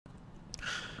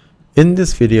In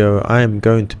this video, I am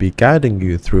going to be guiding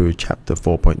you through Chapter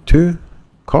 4.2,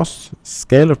 Costs,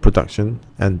 Scale of Production,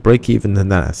 and Break-Even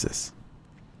Analysis.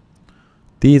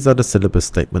 These are the syllabus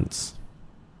statements.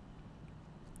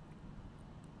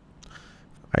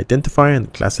 Identifying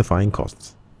and classifying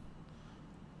costs.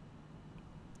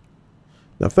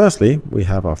 Now firstly, we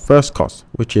have our first cost,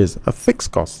 which is a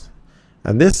fixed cost.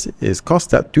 And this is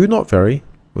costs that do not vary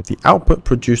with the output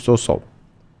produced or sold.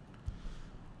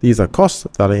 These are costs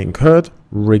that are incurred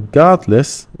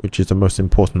regardless, which is the most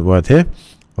important word here,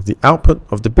 of the output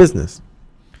of the business.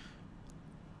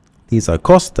 These are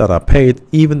costs that are paid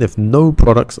even if no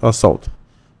products are sold.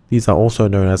 These are also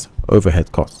known as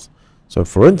overhead costs. So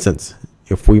for instance,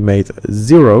 if we made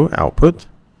zero output,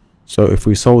 so if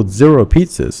we sold 0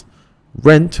 pizzas,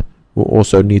 rent will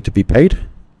also need to be paid,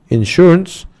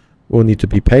 insurance will need to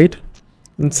be paid,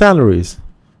 and salaries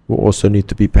will also need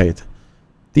to be paid.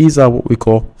 These are what we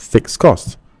call fixed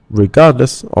costs,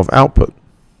 regardless of output.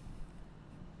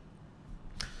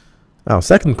 Our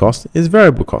second cost is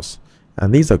variable costs,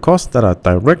 and these are costs that are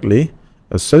directly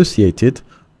associated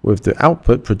with the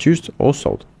output produced or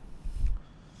sold.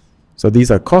 So these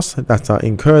are costs that are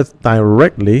incurred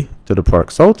directly to the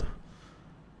product sold.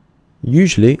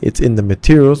 Usually it's in the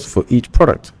materials for each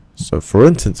product. So for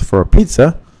instance, for a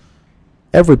pizza,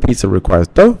 every pizza requires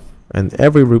dough and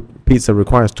every pizza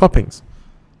requires toppings.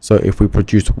 So if we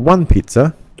produce 1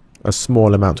 pizza, a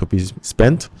small amount will be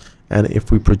spent, and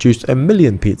if we produce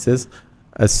 1,000,000 pizzas,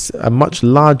 a much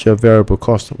larger variable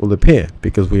cost will appear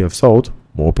because we have sold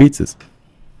more pizzas.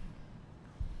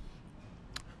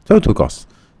 Total costs.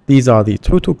 These are the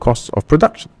total costs of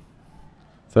production.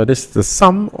 So this is the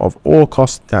sum of all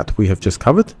costs that we have just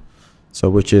covered, so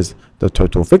which is the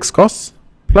total fixed costs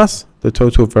plus the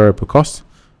total variable costs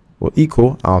will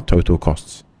equal our total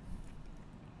costs.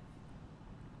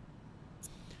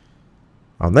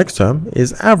 Our next term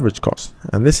is average cost,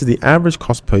 and this is the average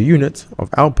cost per unit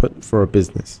of output for a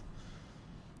business.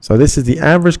 So this is the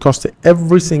average cost of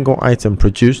every single item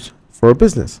produced for a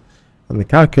business, and the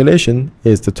calculation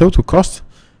is the total cost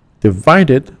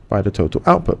divided by the total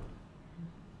output.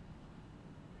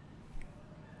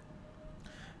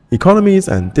 Economies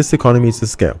and diseconomies of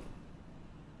scale.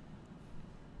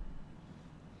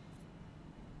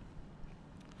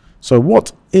 So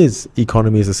what is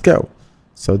economies of scale?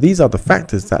 So these are the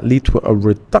factors that lead to a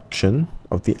reduction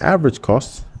of the average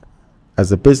cost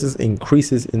as a business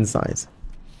increases in size.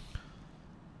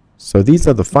 So these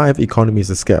are the 5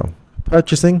 economies of scale: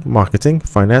 purchasing, marketing,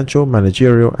 financial,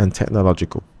 managerial, and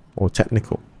technological or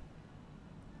technical.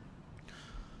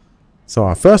 So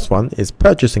our first one is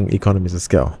purchasing economies of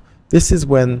scale. This is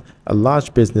when a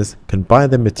large business can buy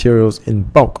the materials in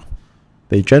bulk.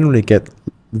 They generally get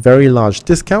very large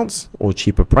discounts or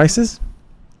cheaper prices.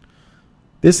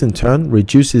 This in turn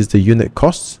reduces the unit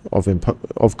costs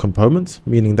of components,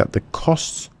 meaning that the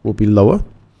costs will be lower.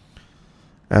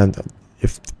 And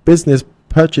if the business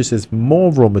purchases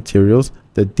more raw materials,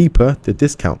 the deeper the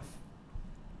discount.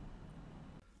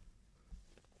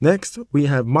 Next, we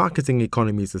have marketing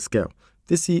economies of scale.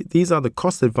 These are the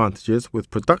cost advantages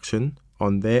with production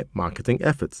on their marketing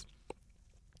efforts.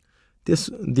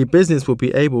 The business will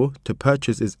be able to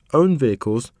purchase its own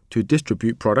vehicles to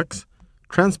distribute products.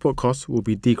 Transport costs will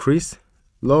be decreased,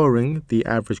 lowering the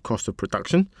average cost of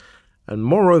production, and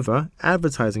moreover,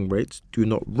 advertising rates do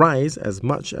not rise as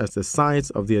much as the size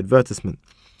of the advertisement.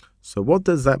 So what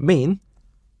does that mean?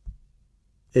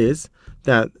 Is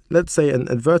that, let's say an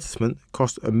advertisement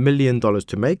costs $1 million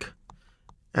to make,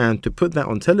 and to put that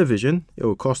on television, it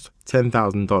will cost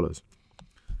 $10,000.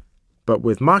 But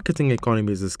with marketing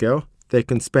economies of scale, they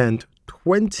can spend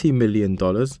 $20 million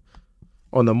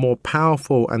on a more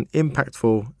powerful and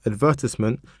impactful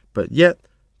advertisement, but yet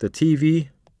the TV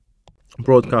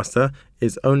broadcaster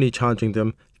is only charging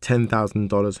them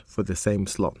 $10,000 for the same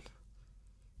slot.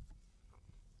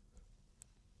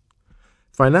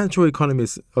 Financial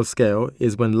economies of scale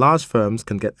is when large firms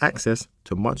can get access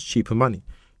to much cheaper money,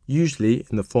 usually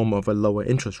in the form of a lower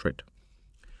interest rate.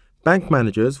 Bank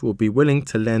managers will be willing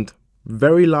to lend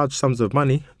very large sums of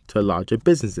money to larger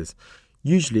businesses,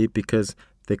 usually because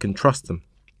they can trust them.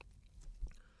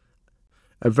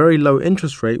 A very low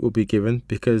interest rate will be given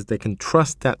because they can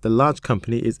trust that the large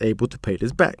company is able to pay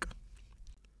this back.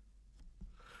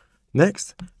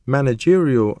 Next,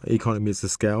 managerial economies of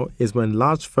scale is when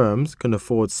large firms can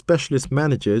afford specialist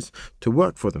managers to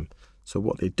work for them. So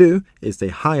what they do is they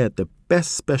hire the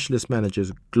best specialist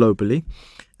managers globally,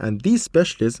 and these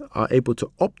specialists are able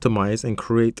to optimize and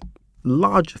create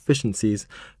large efficiencies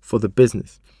for the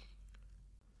business.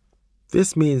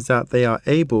 This means that they are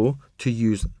able to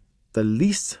use the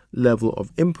least level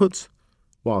of inputs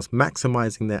whilst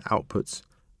maximizing their outputs,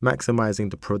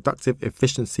 maximizing the productive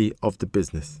efficiency of the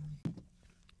business.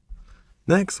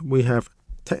 Next, we have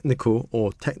technical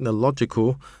or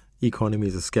technological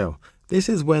economies of scale. This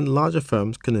is when larger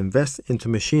firms can invest into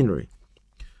machinery.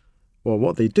 Well,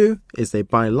 what they do is they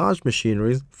buy large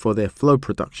machineries for their flow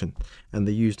production, and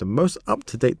they use the most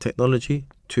up-to-date technology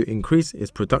to increase its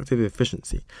productive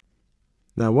efficiency.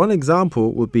 Now, one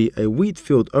example would be a wheat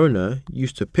field owner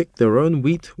used to pick their own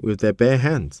wheat with their bare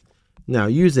hands. Now,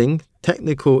 using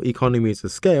technical economies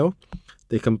of scale,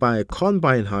 they can buy a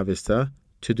combine harvester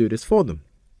to do this for them.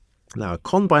 Now, a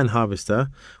combine harvester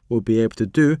will be able to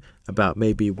do about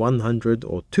maybe 100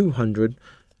 or 200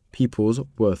 people's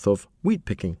worth of wheat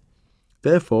picking.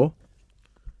 Therefore,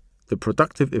 the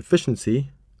productive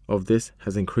efficiency of this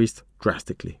has increased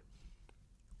drastically.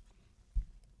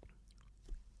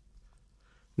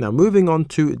 Now, moving on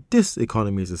to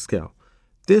diseconomies of scale.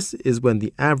 This is when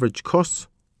the average costs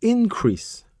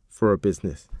increase for a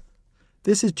business.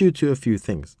 This is due to a few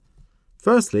things.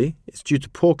 Firstly, it's due to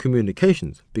poor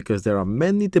communications because there are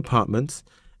many departments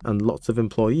and lots of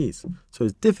employees, so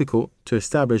it's difficult to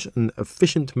establish an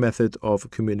efficient method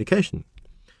of communication.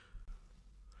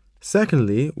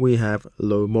 Secondly, we have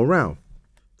low morale.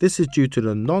 This is due to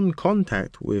the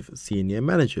non-contact with senior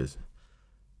managers.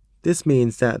 This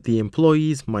means that the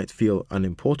employees might feel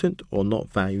unimportant or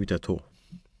not valued at all.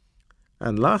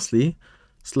 And lastly,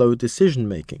 slow decision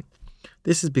making.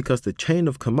 This is because the chain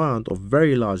of command of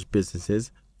very large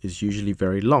businesses is usually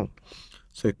very long.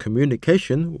 So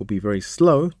communication will be very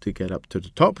slow to get up to the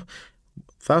top.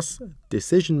 Thus,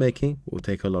 decision making will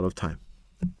take a lot of time.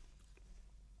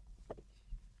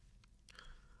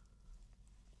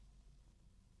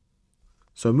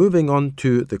 So moving on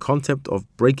to the concept of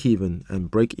break-even and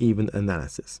break-even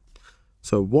analysis.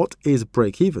 So what is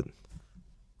break-even?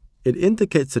 It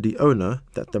indicates to the owner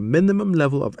that the minimum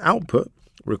level of output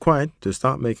required to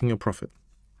start making a profit,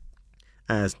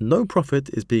 as no profit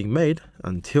is being made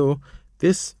until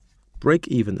this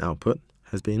break-even output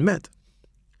has been met.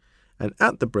 And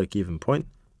at the break-even point,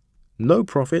 no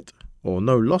profit or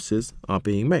no losses are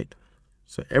being made.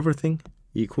 So everything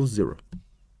equals zero.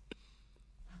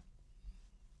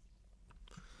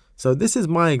 So this is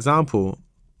my example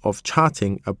of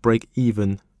charting a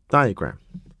break-even diagram.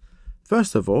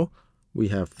 First of all, we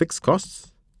have fixed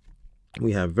costs,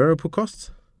 we have variable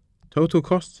costs, total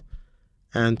costs,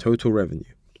 and total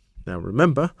revenue. Now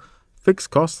remember, fixed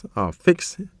costs are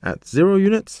fixed at 0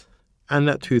 units and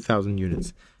at 2,000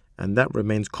 units, and that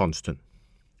remains constant.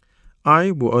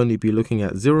 I will only be looking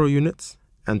at 0 units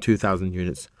and 2,000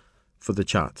 units for the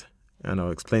chart, and I'll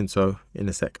explain so in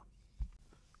a sec.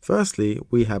 Firstly,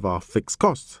 we have our fixed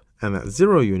costs, and at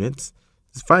 0 units,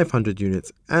 500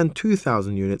 units, and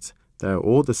 2,000 units, they're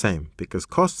all the same because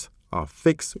costs are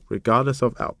fixed regardless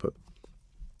of output.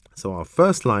 So our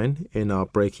first line in our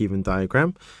break-even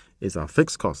diagram is our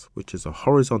fixed cost, which is a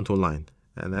horizontal line.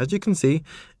 And as you can see,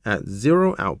 at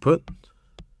 0 output,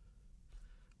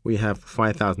 we have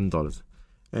 $5,000.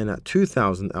 And at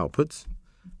 2,000 outputs,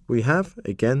 we have,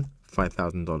 again,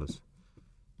 $5,000.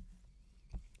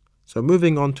 So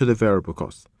moving on to the variable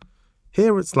cost.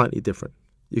 Here it's slightly different.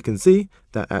 You can see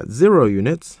that at 0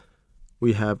 units,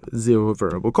 we have 0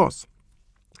 variable costs.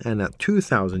 And at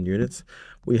 2,000 units,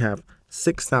 we have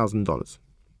 $6,000.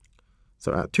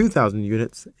 So at 2,000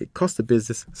 units, it costs the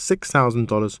business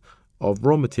 $6,000 of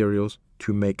raw materials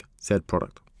to make said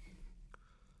product.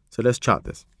 So let's chart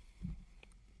this.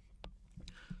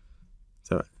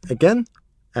 So again,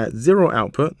 at 0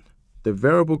 output, the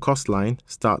variable cost line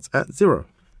starts at 0.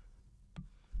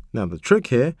 Now the trick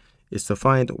here is to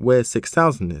find where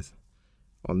 6,000 is.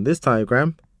 On this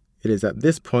diagram, it is at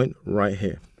this point right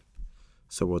here.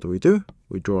 So what do?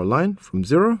 We draw a line from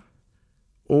 0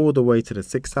 all the way to the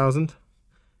 6,000,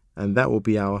 and that will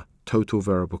be our total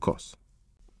variable cost.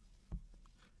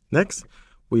 Next,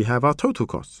 we have our total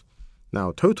costs.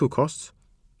 Now total costs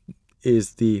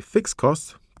is the fixed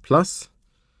cost plus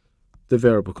the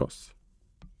variable costs.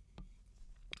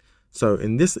 So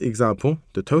in this example,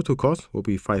 the total cost will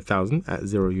be 5,000 at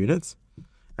 0 units,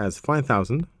 as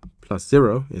 5,000 plus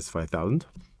 0 is 5,000.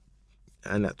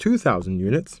 And at 2,000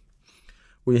 units,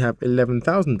 we have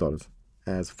 $11,000,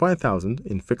 as 5,000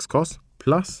 in fixed cost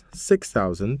plus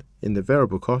 6,000 in the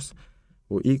variable cost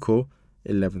will equal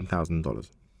 $11,000.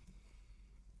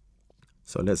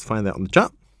 So let's find that on the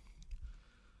chart.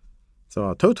 So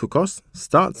our total cost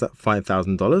starts at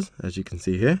 $5,000, as you can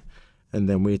see here, and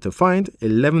then we need to find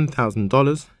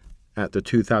 $11,000 at the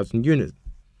 2,000 units.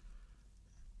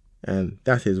 And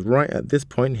that is right at this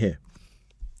point here.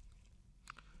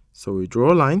 So we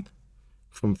draw a line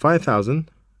from 5,000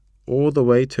 all the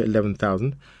way to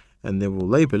 11,000, and then we'll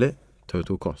label it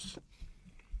total costs.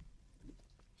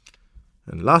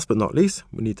 And last but not least,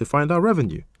 we need to find our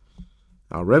revenue.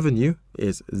 Our revenue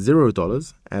is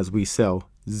 $0. As we sell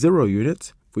 0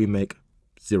 units, we make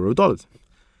 $0.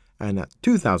 And at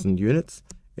 2,000 units,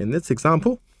 in this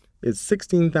example, it's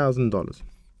 $16,000.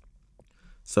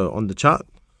 So on the chart,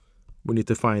 we need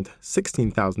to find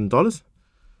 $16,000.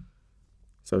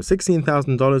 So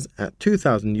 $16,000 at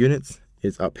 2,000 units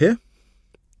is up here.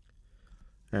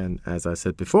 And as I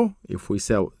said before, if we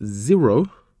sell 0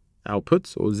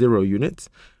 outputs or 0 units,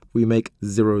 we make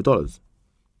 $0.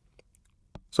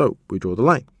 So we draw the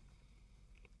line.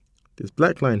 This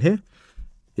black line here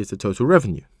is the total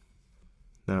revenue.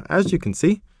 Now, as you can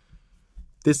see,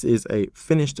 this is a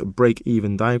finished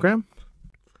break-even diagram.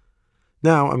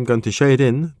 Now I'm going to shade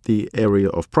in the area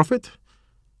of profit.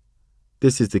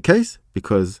 This is the case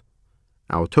because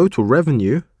our total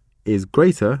revenue is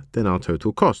greater than our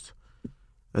total cost.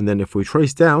 And then if we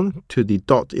trace down to the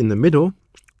dot in the middle,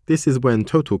 this is when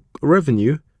total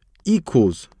revenue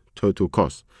equals total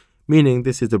cost, meaning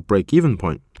this is the break-even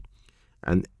point.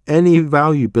 And any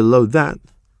value below that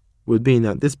would mean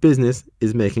that this business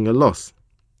is making a loss.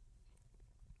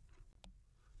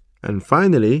 And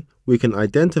finally, we can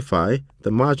identify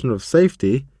the margin of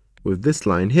safety with this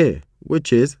line here,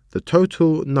 which is the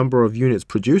total number of units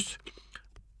produced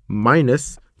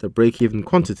minus the break-even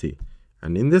quantity.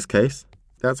 And in this case,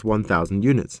 that's 1,000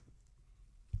 units.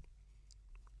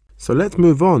 So let's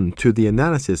move on to the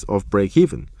analysis of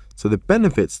break-even. So the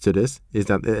benefits to this is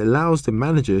that it allows the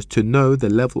managers to know the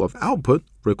level of output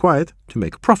required to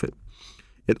make a profit.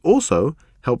 It also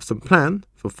helps them plan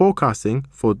for forecasting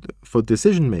for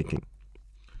decision making.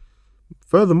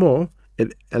 Furthermore,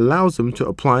 it allows them to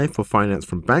apply for finance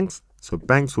from banks, so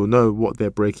banks will know what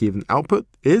their break-even output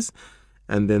is,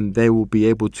 and then they will be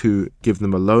able to give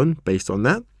them a loan based on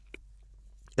that.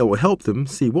 It will help them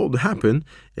see what would happen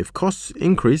if costs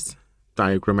increase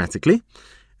diagrammatically,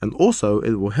 and also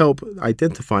it will help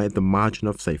identify the margin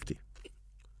of safety.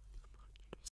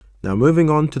 Now moving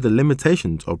on to the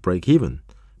limitations of break-even.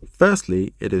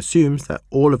 Firstly, it assumes that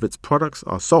all of its products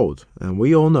are sold, and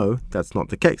we all know that's not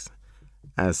the case,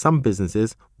 as some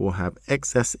businesses will have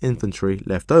excess inventory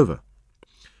left over.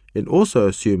 It also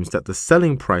assumes that the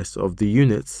selling price of the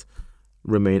units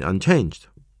remain unchanged.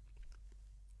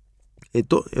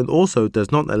 It also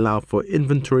does not allow for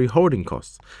inventory holding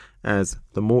costs, as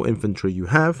the more inventory you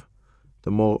have,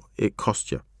 the more it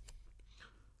costs you.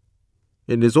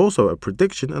 It is also a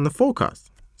prediction and a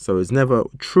forecast, so it's never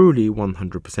truly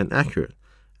 100% accurate.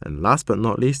 And last but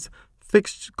not least,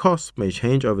 fixed costs may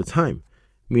change over time,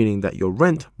 meaning that your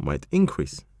rent might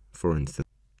increase, for instance.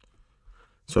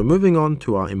 So moving on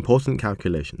to our important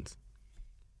calculations.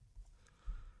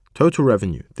 Total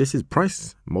revenue. This is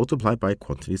price multiplied by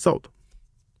quantity sold.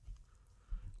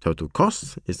 Total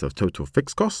cost is the total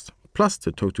fixed cost plus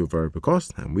the total variable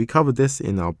cost, and we covered this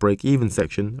in our break-even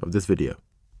section of this video.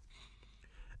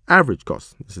 Average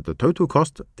cost. This is the total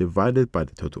cost divided by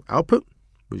the total output,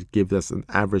 which gives us an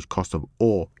average cost of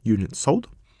all units sold.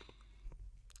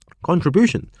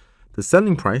 Contribution. The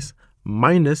selling price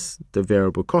minus the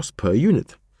variable cost per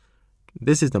unit.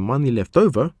 This is the money left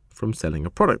over from selling a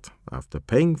product after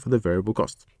paying for the variable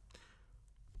cost.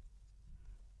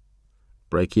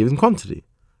 Break-even quantity.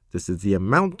 This is the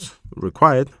amount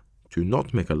required to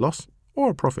not make a loss or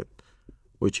a profit,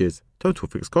 which is total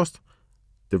fixed cost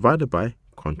divided by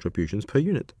contributions per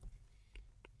unit.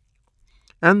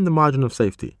 And the margin of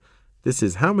safety. This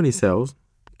is how many sales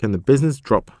can the business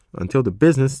drop until the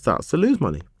business starts to lose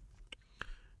money.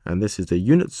 And this is the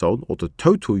units sold, or the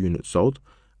total units sold,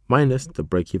 minus the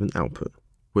break-even output,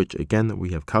 which again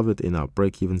we have covered in our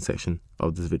break-even section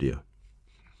of this video.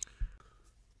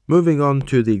 Moving on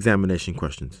to the examination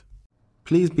questions.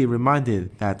 Please be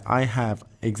reminded that I have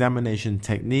examination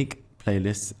technique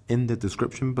playlists in the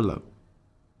description below.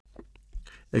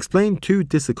 Explain 2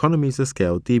 diseconomies of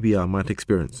scale DBR might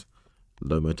experience.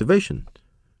 Low motivation.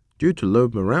 Due to low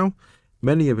morale,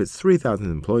 many of its 3,000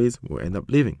 employees will end up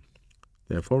leaving,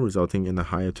 therefore resulting in a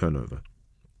higher turnover.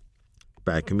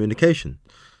 Bad communication,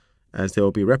 as there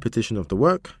will be repetition of the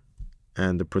work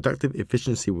and the productive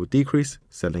efficiency will decrease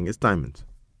selling its diamonds.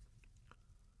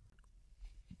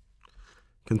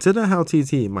 Consider how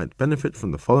TT might benefit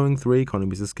from the following 3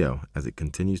 economies of scale as it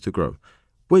continues to grow.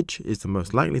 Which is the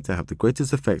most likely to have the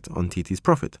greatest effect on TT's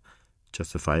profit?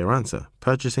 Justify your answer.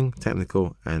 Purchasing,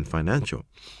 technical, and financial.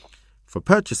 For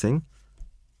purchasing,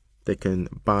 they can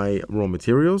buy raw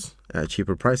materials at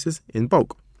cheaper prices in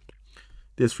bulk.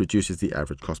 This reduces the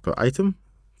average cost per item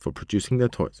for producing their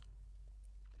toys.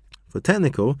 For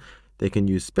technical, they can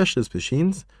use specialist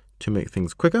machines to make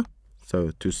things quicker,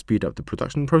 so to speed up the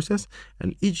production process,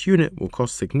 and each unit will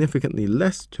cost significantly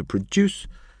less to produce,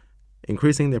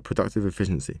 increasing their productive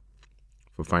efficiency.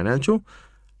 For financial,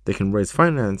 they can raise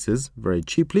finances very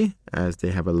cheaply as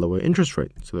they have a lower interest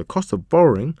rate, so the cost of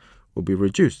borrowing will be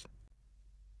reduced.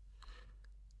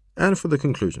 And for the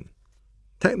conclusion,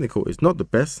 technical is not the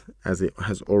best as it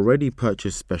has already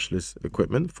purchased specialist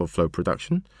equipment for flow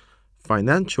production.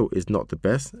 Financial is not the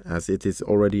best as it is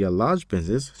already a large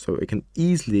business, so it can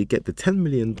easily get the $10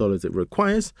 million it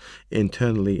requires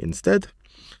internally instead.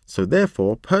 So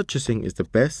therefore, purchasing is the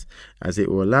best as it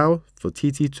will allow for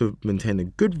TT to maintain a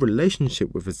good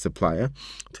relationship with its supplier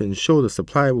to ensure the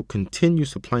supplier will continue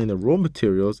supplying the raw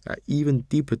materials at even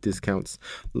deeper discounts,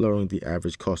 lowering the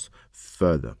average cost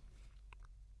further.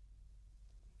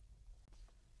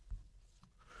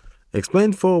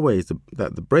 Explain 4 ways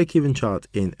that the break-even chart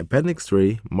in Appendix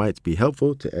 3 might be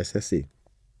helpful to SSE.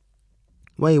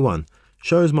 Way 1.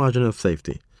 Shows margin of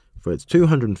safety for its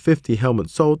 250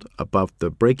 helmets sold above the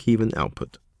break-even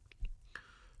output.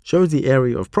 Shows the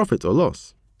area of profit or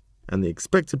loss and the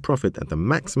expected profit at the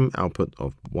maximum output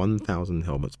of 1,000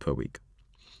 helmets per week.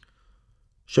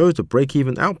 Shows the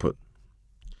break-even output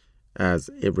as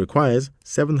it requires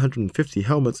 750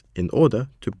 helmets in order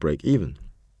to break even.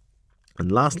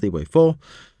 And lastly, way 4,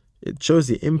 it shows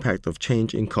the impact of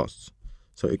change in costs.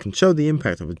 So it can show the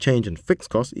impact of a change in fixed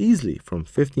costs easily from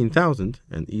 15,000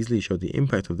 and easily show the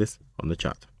impact of this on the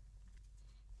chart.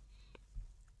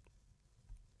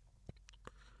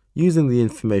 Using the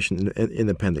information in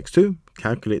Appendix 2,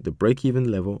 calculate the break-even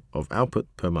level of output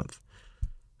per month.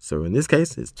 So in this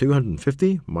case, it's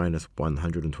 250 minus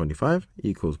 125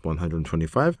 equals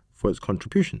 125 for its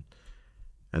contribution.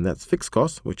 And that's fixed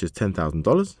costs, which is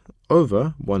 $10,000,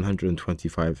 over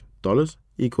 $125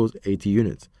 equals 80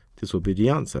 units. This will be the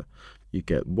answer. You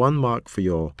get 1 mark for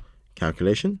your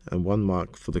calculation and 1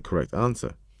 mark for the correct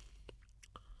answer.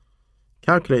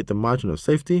 Calculate the margin of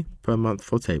safety per month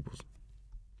for tables.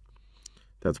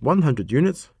 That's 100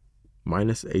 units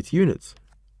minus 80 units,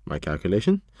 my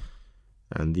calculation.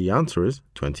 And the answer is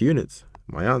 20 units,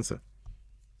 my answer.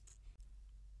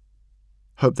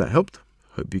 Hope that helped.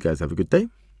 Hope you guys have a good day.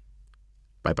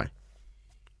 Bye-bye.